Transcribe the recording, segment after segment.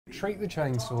treat the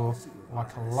chainsaw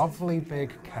like a lovely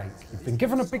big cake. You've been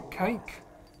given a big cake.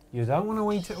 You don't want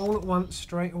to eat it all at once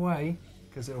straight away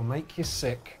because it'll make you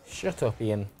sick. Shut up,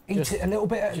 Ian. Eat it a little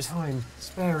bit at a time,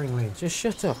 sparingly. Just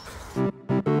shut up.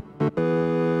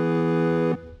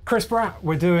 Chris Bratt,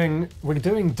 we're doing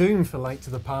Doom for Late to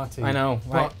the Party. I know,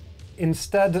 right? But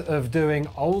instead of doing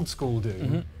old school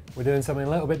Doom, we're doing something a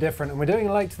little bit different, and we're doing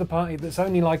Late to the Party that's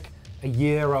only like a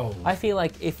year old. I feel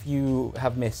like if you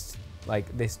have missed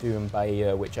like this Doom by a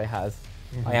year, which I have,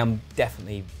 I am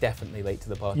definitely late to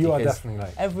the party. You are definitely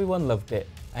late. Everyone loved it,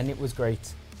 and it was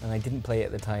great, and I didn't play it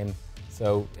at the time,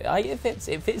 so it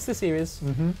fits the series.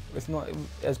 It's not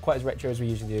as quite as retro as we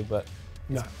usually do, but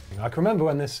no. I can remember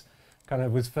when this kind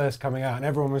of was first coming out, and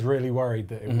everyone was really worried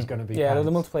that it was going to be. Yeah, pants.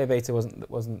 the multiplayer beta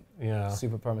wasn't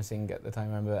super promising at the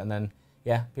time, I remember, and then.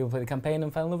 Yeah, people played the campaign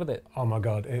and fell in love with it. Oh my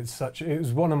god, it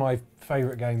was one of my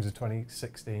favourite games of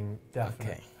 2016, definitely.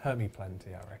 Okay. Hurt me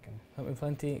plenty, I reckon. Hurt me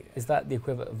plenty? Is that the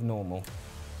equivalent of normal?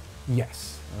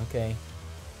 Yes. Okay.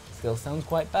 Still sounds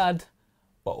quite bad,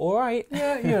 but alright.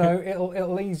 Yeah, you know,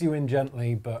 it'll ease you in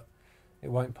gently, but it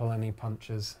won't pull any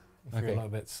punches if you're a little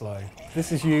bit slow.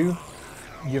 This is you.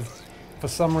 For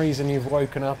some reason, you've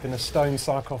woken up in a stone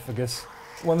sarcophagus.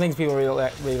 One of the things people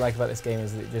really like about this game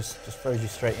is that it just throws you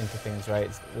straight into things, right?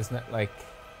 There's not like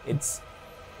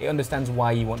it understands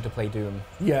why you want to play Doom.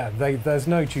 Yeah, there's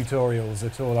no tutorials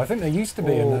at all. I think there used to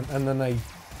be, and then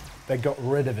they got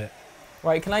rid of it.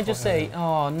 Right? Can I just say,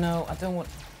 oh no, I don't want.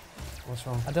 What's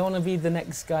wrong? I don't want to be the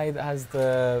next guy that has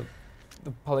the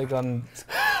polygon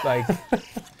like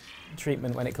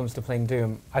treatment when it comes to playing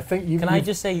Doom. I think you. Can I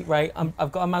just say, right?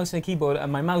 I've got a mouse and a keyboard,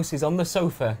 and my mouse is on the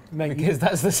sofa because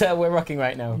that's the setup we're rocking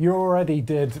right now. You already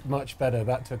did much better.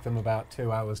 That took them about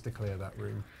 2 hours to clear that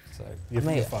room, so you're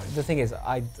fine. The thing is,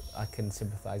 I can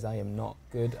sympathise. I am not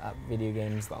good at video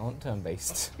games that aren't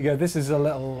turn-based. Yeah, this is a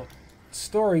little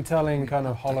storytelling kind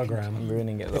of hologram. I'm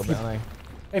ruining it a little bit, aren't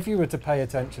I? If you were to pay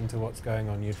attention to what's going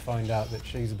on, you'd find out that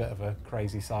she's a bit of a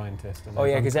crazy scientist. And oh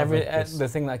yeah, because the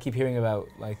thing that I keep hearing about,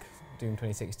 like Doom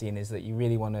 2016, is that you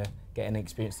really want to get and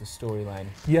experience the storyline.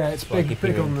 Yeah, it's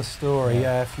big on the story.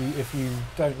 Yeah, if you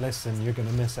don't listen, you're going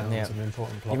to miss out on some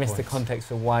important plot You miss points. the context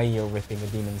for why you're ripping a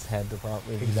demon's head apart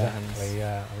with your hands. Exactly.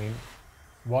 Yeah. I mean,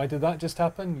 why did that just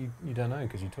happen? You don't know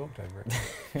because you talked over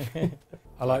it.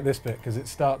 I like this bit because it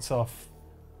starts off.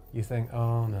 You think,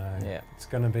 oh no, it's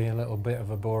going to be a little bit of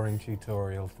a boring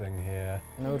tutorial thing here.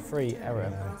 Node 3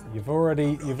 error. You've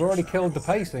already killed the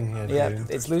pacing here, yeah, Doom.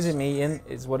 It's losing me, Ian.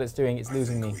 It's what it's doing. It's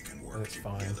losing me. It's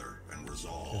fine.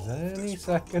 There's any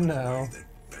second now.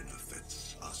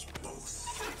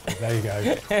 There you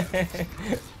go.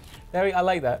 I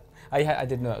like that. I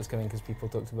did know that was coming because people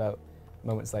talked about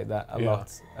moments like that a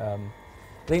lot. I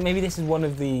think maybe this is one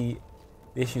of the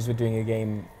issues with doing a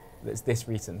game that's this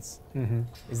recent,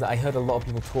 is that I heard a lot of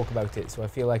people talk about it, so I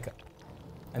feel like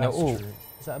I know,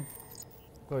 is that a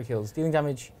glory kills? Dealing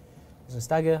damage is a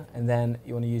stagger, and then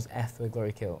you want to use F for a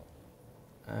glory kill.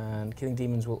 And killing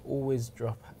demons will always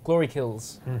drop. Glory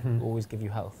kills will always give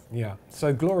you health. Yeah,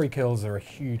 so glory kills are a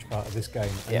huge part of this game,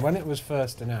 and when it was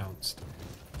first announced,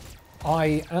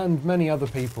 I and many other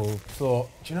people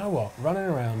thought, do you know what, running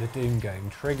around a Doom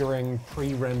game, triggering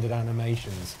pre-rendered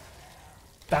animations,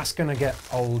 that's going to get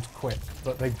old quick,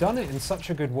 but they've done it in such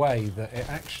a good way that it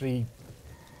actually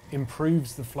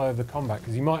improves the flow of the combat,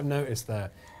 because you might have noticed there,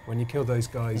 when you kill those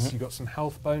guys, you got some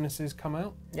health bonuses come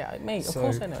out. Yeah, mate, of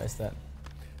course I noticed that.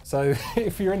 So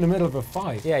if you're in the middle of a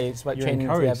fight, it's about chaining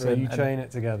together. So you chain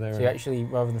it together. So you actually,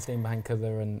 rather than staying behind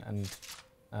cover and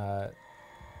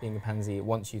being a pansy, it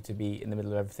wants you to be in the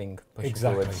middle of everything, pushing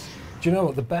forward. Do you know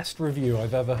what, the best review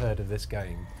I've ever heard of this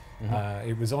game,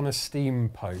 it was on a Steam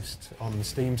post on the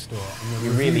Steam store. And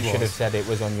you really should have said it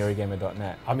was on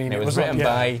Eurogamer.net. I mean, it was written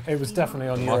by... It was definitely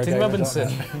on Martin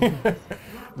Robinson.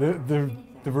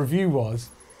 The review was,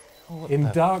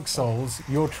 in Dark Souls,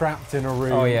 you're trapped in a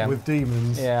room with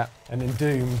demons, and in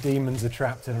Doom, demons are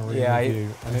trapped in a room with you.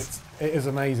 And it is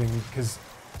amazing, because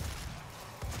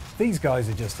these guys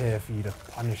are just here for you to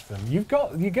punish them. You're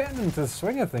getting into the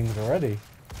swing of things already.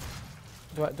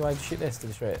 Do I shoot this to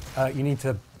destroy it? You need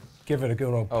to give it a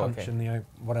good old punch in the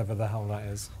whatever the hell that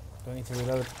is. Do I need to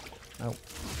reload? No,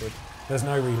 good. There's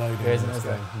no reloading. There isn't, is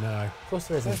there? No. Of course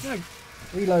there isn't. There's no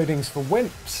reloading's for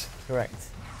wimps. Correct.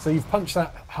 So you've punched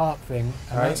that heart thing,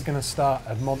 and that's going to start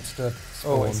a monster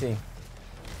spawn. Oh, I see.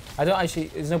 I don't actually.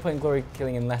 There's no point in glory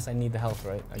killing unless I need the health,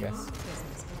 right? I guess.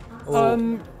 I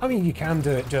mean, you can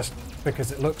do it just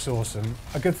because it looks awesome.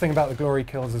 A good thing about the glory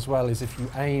kills as well is if you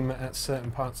aim at certain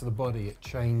parts of the body, it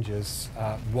changes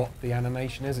what the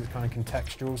animation is. It's kind of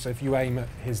contextual. So if you aim at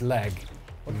his leg,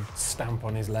 you stamp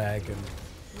on his leg, and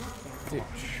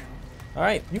All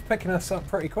right. You're picking us up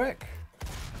pretty quick.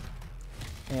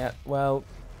 Yeah, well,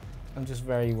 I'm just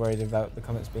very worried about the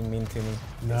comments being mean to me.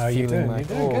 No, you're doing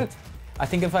good. I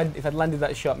think if I'd landed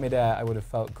that shot mid-air, I would have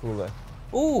felt cooler.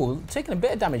 Ooh, taking a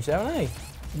bit of damage there, haven't I?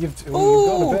 You've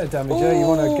got a bit of damage there. You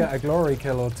want to get a glory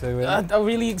kill or two in. I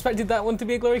really expected that one to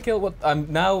be a glory kill. What?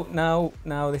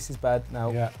 Now this is bad.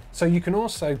 Now. Yeah. So you can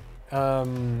also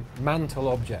mantle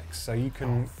objects. So you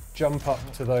can jump up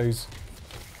to those.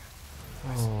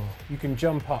 Oh. You can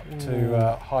jump up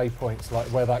to high points, like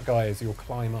where that guy is. You'll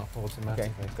climb up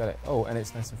automatically. Okay, got it. Oh, and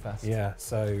it's nice and fast. Yeah.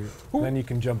 So then you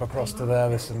can jump across to there.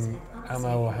 There's some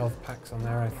ammo or health packs on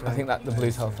there. I think that the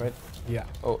blue's health, right? Yeah.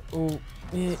 Oh. Ooh.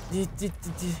 You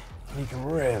can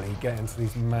really get into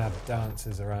these mad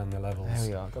dances around the levels. There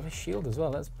we are. Got a shield as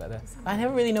well. That's better. I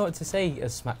never really know what to say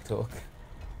as smack talk.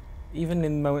 Even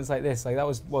in moments like this, like that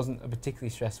wasn't a particularly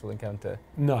stressful encounter.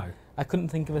 No. I couldn't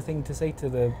think of a thing to say to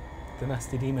the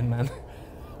nasty demon man.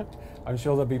 I'm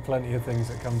sure there'll be plenty of things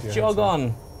that come to you. Jog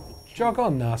on. Jog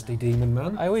on, nasty demon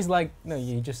man. I always no,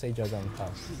 you just say jog on,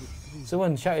 pal.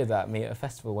 Someone shouted that at me at a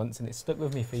festival once and it stuck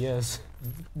with me for years.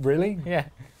 Really? Yeah.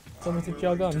 Told me to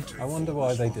jog on. I wonder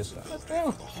why they did that.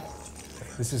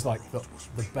 This is like the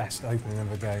best opening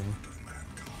of a game.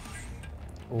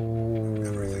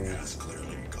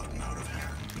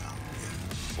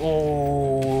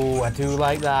 Oh, I do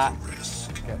like that.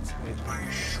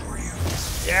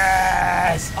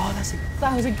 Yes! Oh,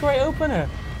 that was a great opener.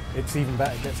 It's even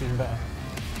better. It gets even better.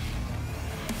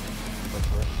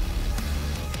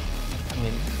 I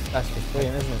mean, that's just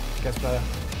brilliant, isn't it? Gets better.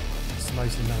 It's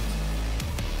mostly nuts.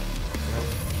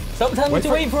 Stop telling me to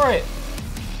wait for it!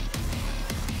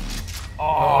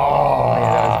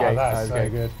 Oh, yeah, that was great. That's so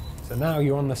good. So now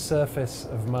you're on the surface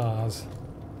of Mars,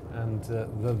 and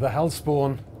the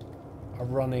Hellspawn are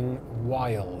running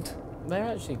wild. They're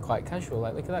actually quite casual.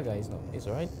 Like, look at that guy. He's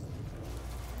all right.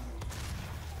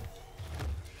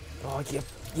 Oh,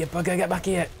 you bugger, get back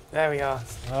here! There we are.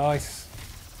 Nice.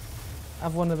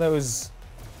 Have one of those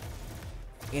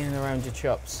in and around your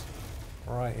chops.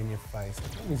 Right in your face.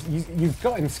 You've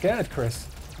got him scared, Chris.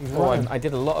 Oh, I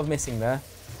did a lot of missing there.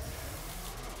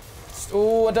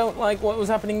 Oh, I don't like what was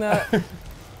happening there.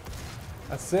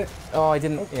 That's it. Oh, I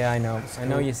didn't. Yeah, I know. I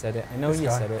know you said it. I know you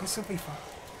said it. This will be fun.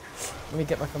 Let me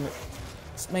get back on it.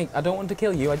 Mate, I don't want to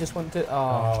kill you. I just want to.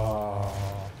 Oh.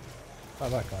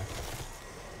 Like that guy.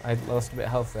 I lost a bit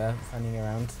of health there, fanning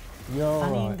around. You're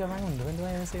fanning right. around. When did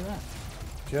I ever say that?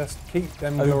 Just keep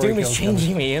them. Doom is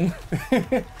changing me, Ian.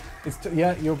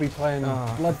 Yeah, you'll be playing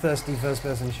bloodthirsty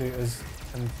first-person shooters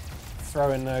and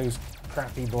throwing those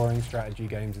crappy, boring strategy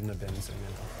games in the bin.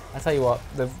 I tell you what,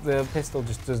 the pistol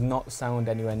just does not sound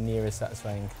anywhere near as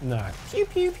satisfying. No. Pew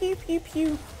pew pew pew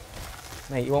pew.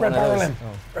 Mate, you want Red one of barrel those? him.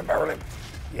 Red barrel him.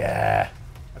 Yeah.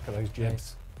 Look at those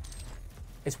jibs.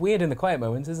 It's weird in the quiet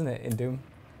moments, isn't it, in Doom?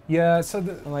 Yeah. So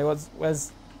I'm like,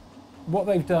 what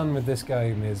they've done with this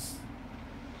game is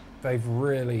they've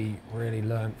really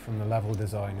learnt from the level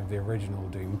design of the original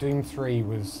Doom. Doom 3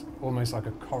 was almost like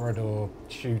a corridor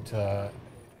shooter.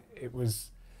 It was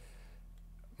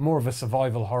more of a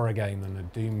survival horror game than a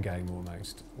Doom game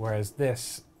almost. Whereas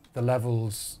this, a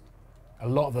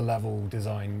lot of the level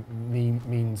design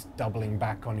means doubling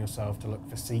back on yourself to look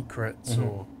for secrets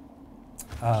or...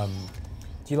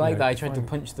 Do you like that? I tried to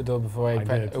punch the door before I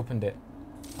opened it.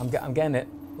 I'm getting it.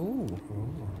 Ooh.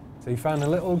 So you found a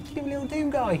cute little Doom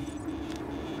guy.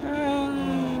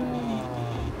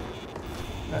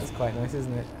 That's quite nice,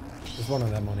 isn't it? There's one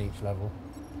of them on each level.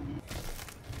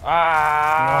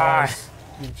 Nice.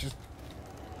 You just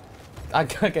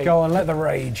okay. Go on, let the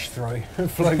rage flow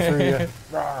through you. Is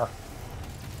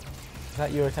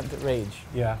that your attempt at rage?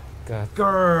 Yeah. God.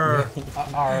 Grrr.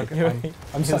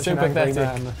 I'm such an angry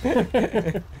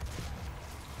man.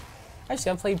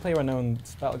 Actually, I've played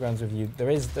PlayerUnknown's Battlegrounds with you. There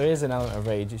is an element of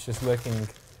rage. It's just lurking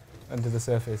under the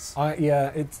surface.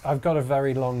 I've got a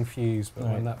very long fuse, but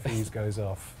when that fuse goes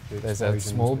off, there's a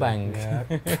small bang. Yeah.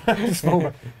 Small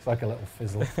bang. It's like a little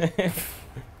fizzle. Okay.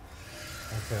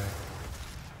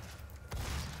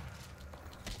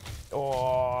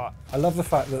 Oh. I love the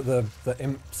fact that the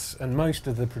imps and most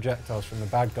of the projectiles from the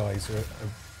bad guys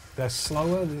they're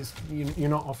slower. You're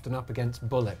not often up against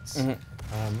bullets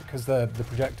because the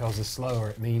projectiles are slower.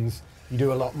 It means you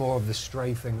do a lot more of the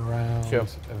strafing around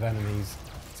of enemies.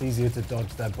 It's easier to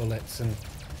dodge their bullets, and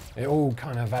it all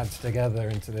kind of adds together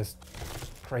into this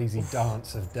crazy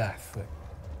dance of death. That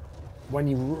when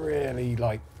you really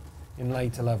in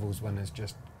later levels when there's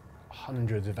just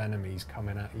hundreds of enemies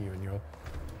coming at you and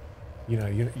you know,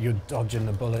 you're dodging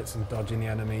the bullets and dodging the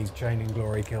enemies, chaining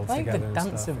glory kills together. Like the and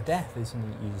dance stuff. of death is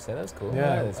something you just said. That's cool.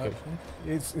 Yeah, Description.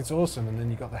 it's awesome. And then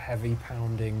you got the heavy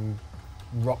pounding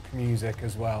rock music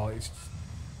as well. It's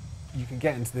you can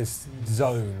get into this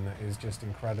zone that is just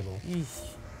incredible. Eesh.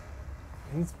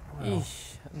 Wow.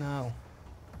 Eesh.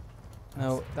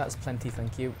 No, that's plenty.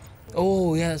 Thank you.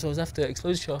 Oh yeah, that's what I was after.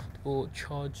 Explosive shot or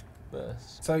charge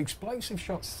burst. So explosive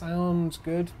shot sounds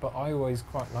good, but I always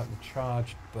quite like the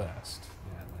charged burst.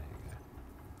 Yeah, there you go.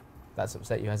 That's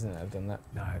upset you, hasn't it? I've done that.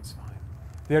 No, it's fine.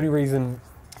 The only reason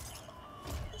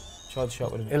Charge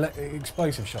shot would have been.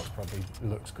 explosive shots probably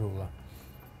looks cooler.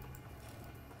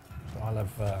 So I love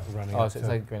running. Oh, so it's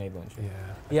like a grenade launcher. Yeah.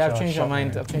 Yeah, I've changed my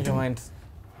mind. I've changed my mind.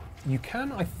 You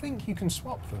can, I think you can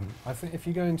swap them. I think if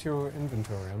you go into your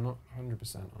inventory, I'm not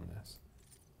 100% on this.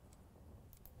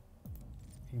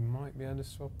 You might be able to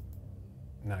swap.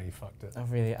 No, you fucked it. I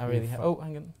really have. Oh,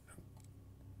 hang on.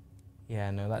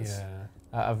 Yeah, no, that's. Yeah.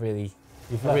 I've really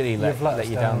You've let us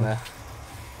you down there.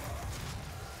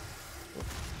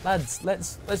 Lads,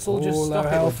 let's all just Oh, stop low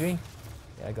it, health. would you?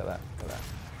 Yeah, I got that.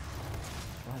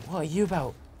 Right, what are you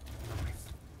about?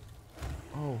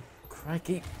 Oh,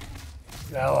 crikey.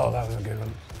 Oh, that was a good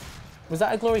one. Was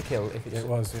that a glory kill? If It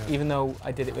was, yeah. Even though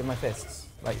I did it with my fists,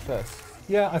 like first.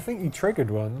 Yeah, I think you triggered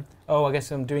one. Oh, I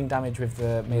guess I'm doing damage with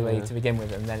the melee Yeah. to begin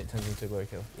with, and then it turns into a glory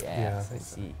kill. Yeah, I I think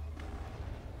so. see.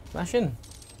 Smash in.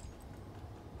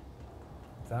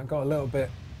 That got a little bit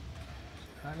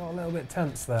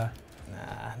tense there.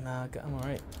 Nah, I'm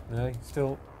alright. No, you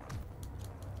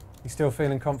still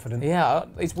feeling confident. Yeah,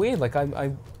 it's weird. Like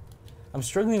I'm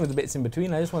struggling with the bits in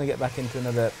between. I just want to get back into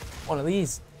another one of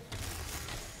these.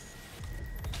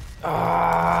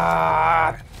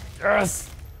 Ah, yes.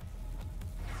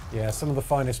 Yeah, some of the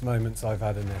finest moments I've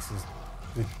had in this is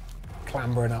the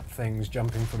clambering up things,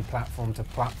 jumping from platform to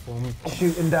platform,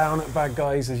 shooting down at bad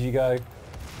guys as you go.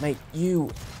 Mate, you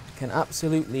can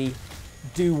absolutely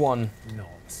do one.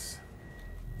 Nuts.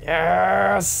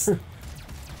 Yes.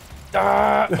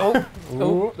 That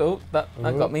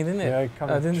got me, didn't it? Yeah,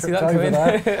 I didn't see that coming.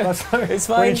 That's It's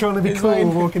when fine. you're trying to be It's cool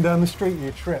fine. walking down the street and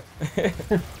you trip.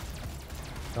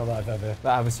 Not that I've ever.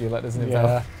 That happens to you, like, doesn't it? Yeah.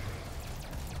 Val?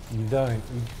 You don't.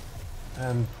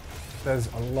 And there's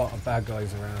a lot of bad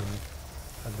guys around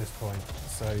at this point,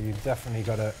 so you've definitely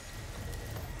got to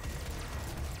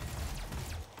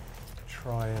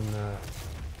try and.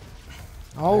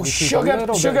 Oh, maybe keep a sugar, little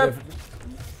bit sugar! of-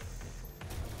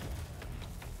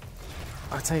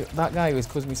 I tell you, that guy was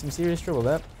causing me some serious trouble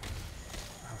there.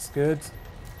 That's good.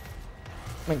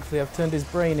 Thankfully, I've turned his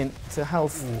brain into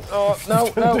health. Ooh. Oh, no,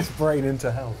 Turned no. his brain into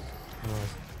hell.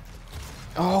 Nice.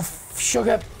 Oh,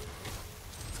 sugar.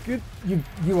 It's good.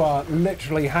 You are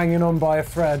literally hanging on by a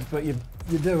thread, but you're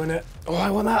doing it. Oh,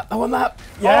 I want that. I want that.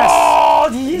 Yes. Oh,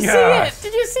 did you Yes. see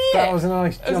it? Did you see it? That was a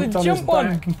nice That was jump a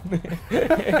on jump his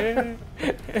one. back.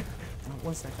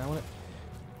 1 second, I want it.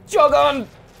 Jog on!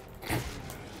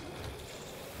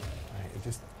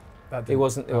 It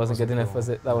wasn't good enough, cool. was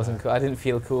it? That wasn't cool. I didn't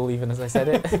feel cool even as I said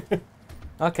it.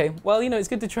 Okay, well, you know, it's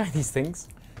good to try these things.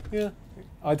 Yeah.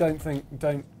 Don't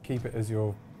keep it as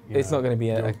your. It's not going to be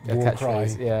a war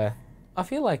catchphrase. cry. Yeah. I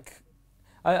feel like,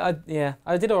 I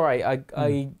did all right.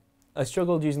 I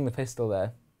struggled using the pistol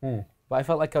there, but I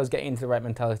felt like I was getting into the right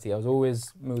mentality. I was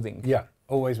always moving. Yeah,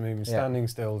 always moving. Yeah. Standing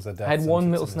still is a death I had one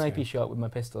sentence little in this snipey game. shot with my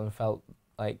pistol and felt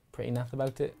like pretty naff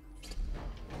about it.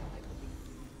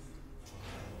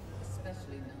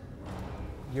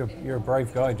 You're a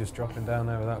brave guy, just dropping down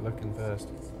there without looking first.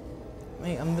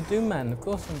 Mate, I'm the Doom Man. Of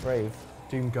course I'm brave.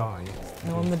 Doom guy.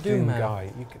 No, I'm the Doom Man.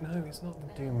 guy. No, it's not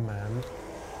the Doom man.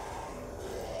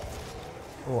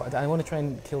 Oh, I want to try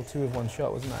and kill two with one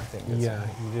shot, wasn't that? I think. Yeah,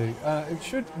 you do. It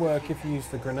should work if you use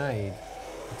the grenade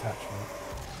attachment.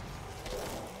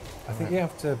 I think you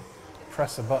have to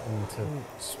press a button to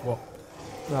swap.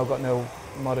 No, I've got no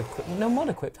mod equipped. No mod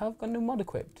equipped. I've got no mod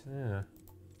equipped. Yeah.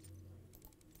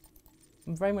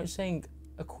 I'm very much saying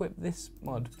equip this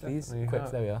mod, please. Definitely Equip.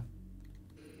 have. There we are.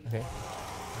 Okay.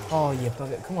 Oh, you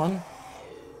bugger! Come on.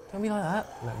 Don't be like that.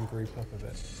 Let him group up a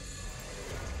bit.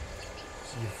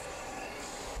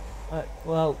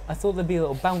 Well, I thought there'd be a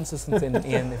little bounce or something,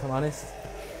 Ian, if I'm honest.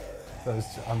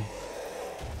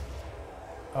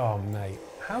 Oh, mate.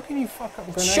 How can you fuck up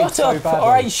grenades Shut so up! badly?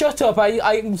 Alright, shut up!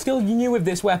 I'm still new with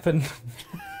this weapon.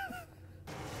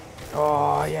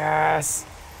 Oh, yes!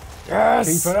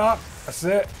 Yes! Keep it up. That's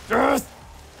it. Yes!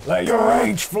 Let your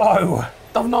rage flow.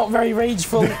 I'm not very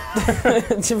rageful,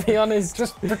 to be honest.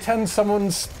 Just pretend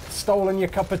someone's stolen your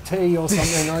cup of tea or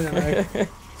something, I don't know.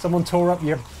 Someone tore up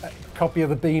your copy of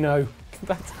the Beano.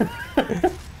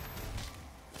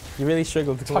 You really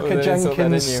struggled to come up Tucker with an insult there,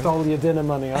 Jenkins didn't you? stole your dinner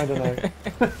money, I don't know.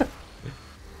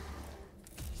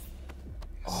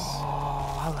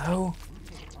 Oh, hello.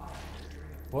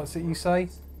 What's it you say?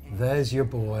 There's your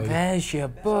boy. There's your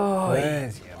boy.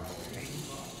 There's your boy.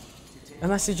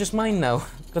 Unless it's just mine now.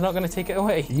 They're not going to take it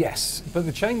away. Yes, but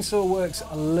the chainsaw works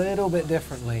a little bit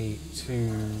differently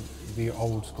to the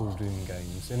old school Doom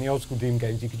games. In the old school Doom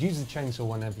games, you could use the chainsaw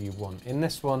whenever you want. In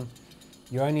this one,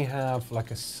 you only have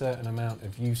like a certain amount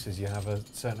of uses. You have a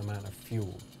certain amount of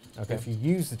fuel. Okay. If you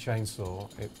use the chainsaw,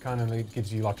 it kind of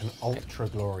gives you like an ultra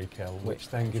glory kill, which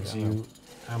then gives you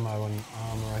ammo and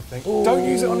armor, I think. Ooh. Don't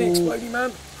use it on the exploding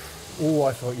man. Oh,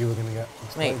 I thought you were going to get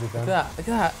exploded. Mate, then. Look at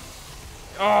that.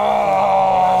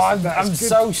 Oh, I'm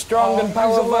so strong and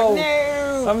powerful.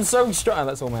 No! I'm so strong. Oh,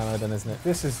 that's all my ammo done, isn't it?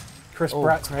 This is Chris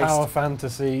Bratt's power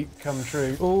fantasy come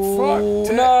true. Oh, fuck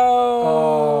no!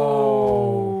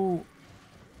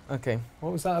 Oh. Okay.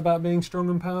 What was that about being strong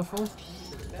and powerful?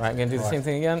 Right, I'm going to do the same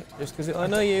thing again, just because it'll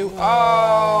annoy you.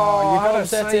 Oh, you got to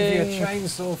save your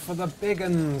chainsaw for the big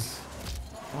uns.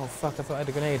 Oh, fuck, I thought I had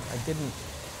a grenade. I didn't.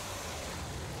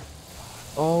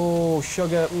 Oh,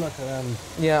 sugar. Look at them.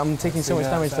 Yeah, I'm taking so much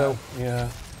damage, though. Yeah.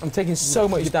 I'm taking so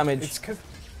much damage. It's because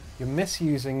you're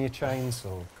misusing your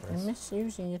chainsaw, Chris. You're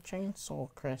misusing your chainsaw,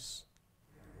 Chris.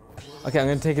 Okay, I'm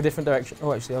going to take a different direction.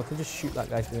 Oh, actually, I can just shoot that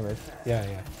guy to begin with. Yeah,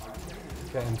 yeah.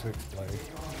 Get him to explode.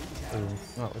 Boom.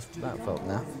 Oh, that felt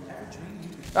naff.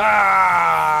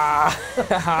 Ah!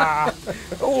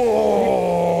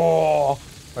 Oh!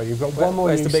 Right, you've got one more.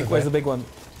 Where's the big one?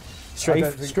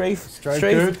 Strafe.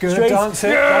 Good. Dance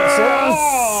it.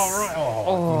 Oh, right.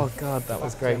 Oh, God, that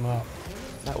was great.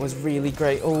 That was really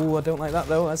great. Oh, I don't like that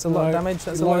though. That's a lot of damage.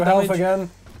 That's a lot of health damage. Again.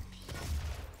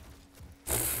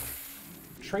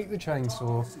 Treat the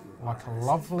chainsaw like a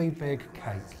lovely big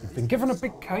cake. You've been given a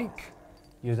big cake.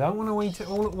 You don't want to eat it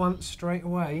all at once straight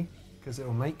away because it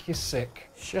will make you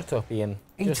sick. Shut up, Ian.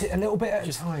 Eat it a little bit at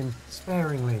a time,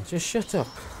 sparingly. Just shut up.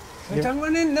 No, don't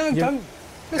run in. No, don't.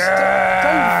 Don't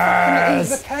fucking eat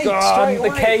the cake straight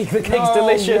away. The cake's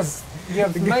delicious.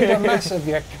 You've made a mess of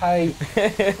your cake.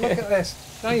 Look at this.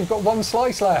 Now you've got one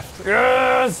slice left.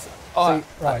 Yes! See,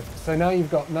 right, so now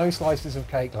you've got no slices of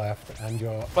cake left and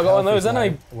your... I got one of those, didn't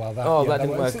I? Well, that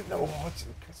didn't work.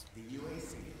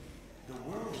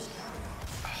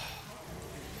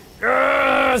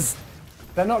 Yes!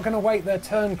 They're not going to wait their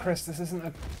turn, Chris. This isn't a...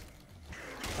 Okay.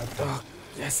 Oh,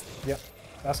 yes. Yep,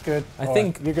 that's good. I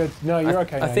think... You're good. No, you're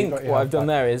okay now. I think what I've done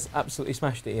there is absolutely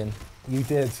smashed it, Ian. You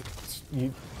did.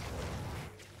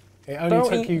 It only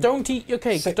took you don't eat your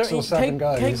cake. 6 Don't or eat 7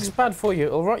 goes. Cake's bad for you.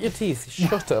 It'll rot your teeth.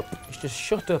 Shut up. Just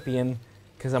shut up, Ian,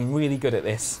 because I'm really good at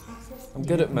this. I'm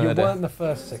good at murder. You weren't the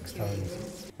first 6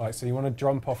 times. Right, so you want to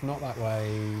jump off, not that way.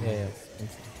 Yeah.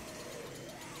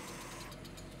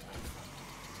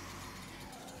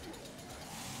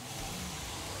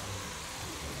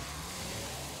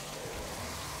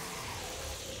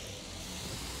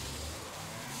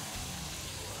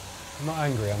 I'm not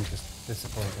angry, I'm just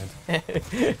disappointed.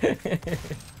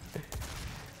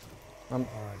 I'm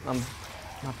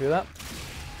happy with that.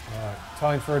 Alright,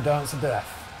 time for a dance of death.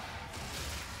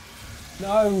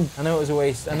 No! I know it was a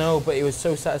waste, I know, but it was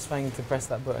so satisfying to press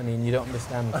that button and you don't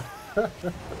understand.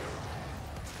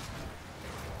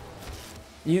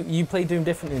 You play Doom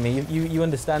differently than me. You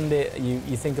understand it,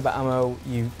 you think about ammo,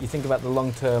 you think about the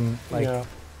long term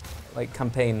like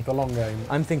campaign. The long game.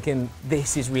 I'm thinking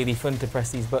this is really fun to press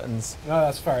these buttons. No,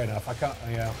 that's fair enough. I can't.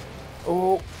 Yeah.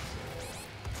 Oh.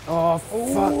 Oh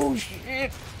fuck. Oh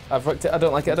shit. I've wrecked it. I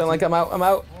don't like it. I'm out.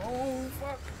 Oh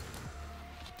fuck.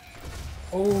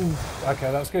 Oh. Okay,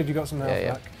 that's good. You got some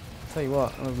health back. Tell you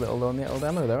what, I'm a little low on the old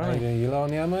ammo there, aren't I? Yeah, you low on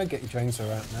the ammo. Get your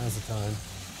chainsaw out. Now's the time.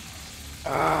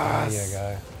 Ah. There you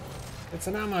go. It's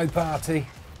an ammo party.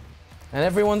 And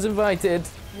everyone's invited.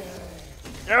 Yeah.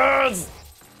 Yes.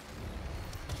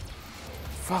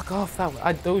 Fuck off!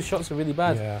 Those shots are really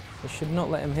bad. Yeah. I should not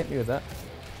let him hit me with that.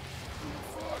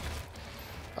 Fuck.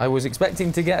 I was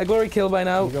expecting to get a glory kill by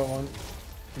now. You got one.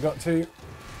 You got 2.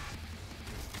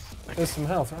 There's some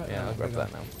health, right? Yeah, I'll grab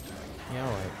that now. Yeah,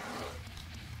 alright.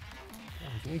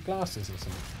 Oh, do you need glasses or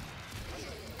something?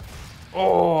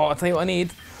 Oh, I'll tell you what I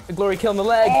need. A glory kill on the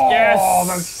leg. Oh, yes! Oh,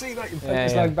 no, see that? You put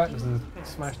his leg backwards and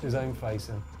smashed his own face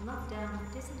in.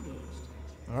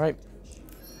 Alright.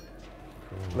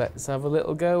 Let's have a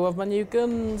little go of my new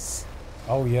guns.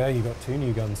 Oh yeah, you got 2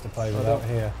 new guns to play with out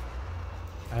here.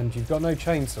 And you've got no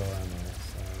chainsaw ammo,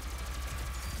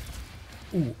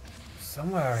 so... Ooh,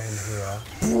 somewhere in here...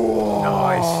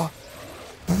 Nice!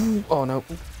 Oh no.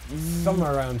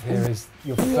 Somewhere around here is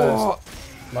your first,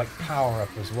 like, power-up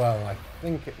as well. I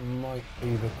think it might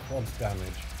be the quad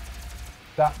damage.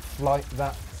 that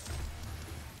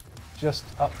just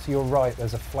up to your right,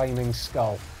 there's a flaming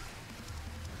skull.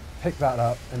 Pick that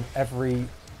up, and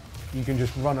you can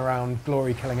just run around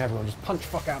glory killing everyone. Just punch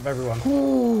fuck out of everyone.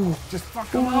 Ooh. Just fuck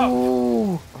them up.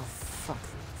 Oh,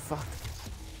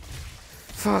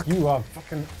 fuck. You are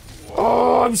fucking...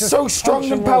 Oh, I'm so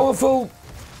strong and powerful.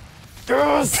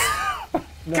 Yes.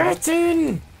 No. Get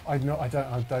in. I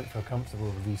don't feel comfortable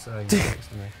with you saying it next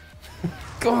to me.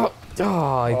 God.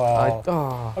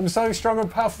 I'm so strong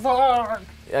and powerful.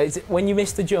 When you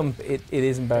miss the jump, it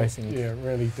is embarrassing. Yeah, it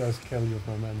really does kill your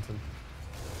momentum.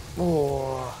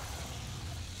 Oh,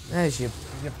 there's your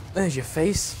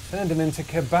face. Turned him into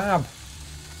kebab.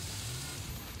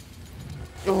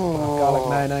 Oh. Garlic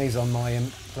mayonnaise on my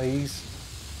imp, please.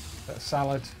 Bit of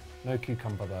salad. No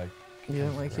cucumber though. You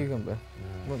don't like cucumber?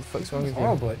 No. What the fuck's wrong with you?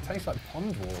 Horrible. It tastes like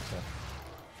pond water.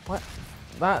 What?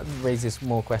 That raises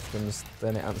more questions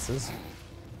than it answers.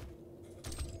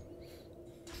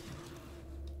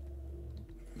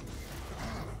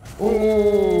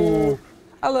 Oh!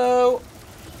 Hello!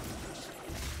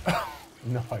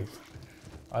 Nice.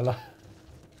 I like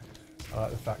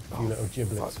the fact a few little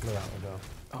giblets flew out the door.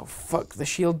 Oh fuck the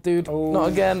shield, dude! Oh. Not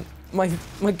again! My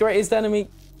greatest enemy.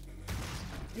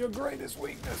 Your greatest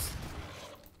weakness.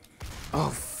 Oh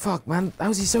fuck, man!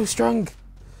 How's he so strong?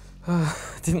 I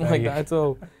didn't like that at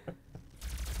all.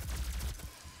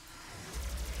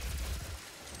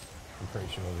 I'm pretty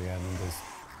sure the end is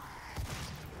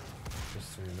just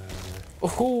through there.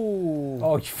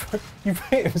 Oh! You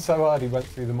hit him so hard he went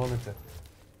through the monitor.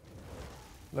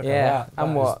 Look at that.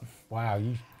 And what? Wow,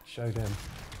 you showed him.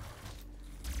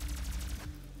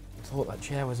 I thought that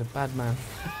chair was a bad man.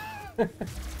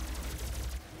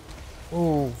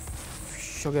 Oh,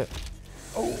 sugar.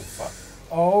 Oh, fuck.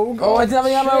 Oh, God. Oh, I didn't have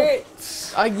any ammo.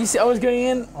 Shit. You see, I was going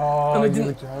in. Oh, and I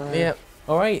didn't. Yeah.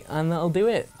 All right, and that'll do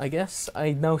it, I guess.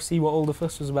 I now see what all the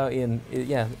fuss was about, Ian.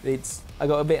 I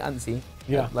got a bit antsy,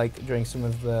 like during some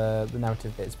of the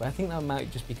narrative bits, but I think that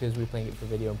might just because we were playing it for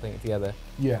video and playing it together.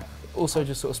 Yeah. Also,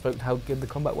 just sort of spoke to how good the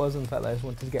combat was, and the fact that I just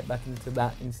wanted to get back into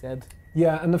that instead.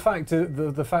 Yeah, and the fact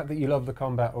that you love the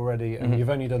combat already, and you've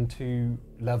only done 2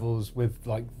 levels with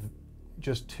like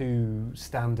just 2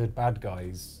 standard bad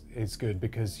guys is good,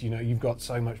 because you've got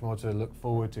so much more to look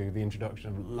forward to. The introduction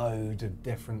of loads of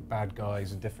different bad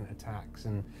guys and different attacks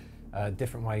and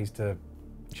different ways to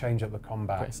change up the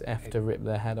combat. Press F to rip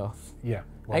their head off. Yeah.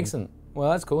 Excellent. Well,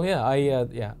 that's cool. Yeah,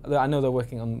 I know they're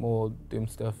working on more Doom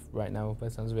stuff right now, by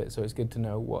the sounds of it. So it's good to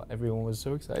know what everyone was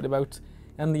so excited about.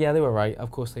 And yeah, they were right.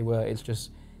 Of course they were. It's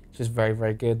just very,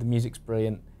 very good. The music's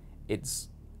brilliant. It's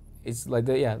like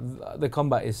the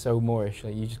combat is so Moorish.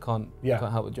 Like you just can't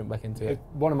help but jump back into it.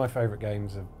 One of my favourite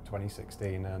games of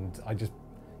 2016, and I just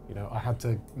I had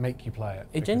to make you play it.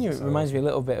 It genuinely reminds me a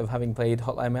little bit of having played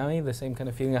Hotline Miami. The same kind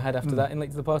of feeling I had after that in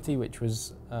Late to the Party, which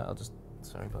was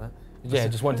sorry about that. Yeah,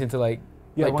 just wanting to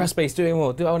press space, doing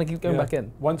more. I want to keep going back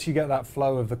in. Once you get that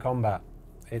flow of the combat,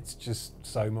 it's just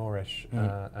so Moorish,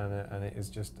 and it is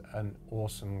just an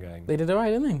awesome game. They did it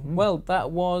right, didn't they? Well,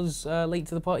 that was Late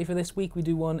to the Party for this week. We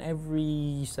do one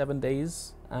every 7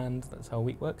 days, and that's how a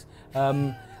week works.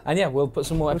 And yeah, we'll put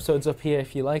some more episodes up here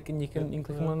if you like, and you can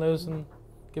click on one of those and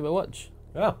give it a watch.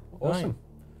 Yeah, awesome. Right.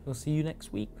 We'll see you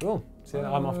next week. Cool. So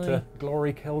I'm off to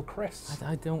glory kill Chris.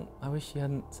 I wish you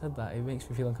hadn't said that. It makes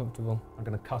me feel uncomfortable. I'm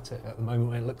going to cut it at the moment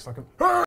when it looks like a...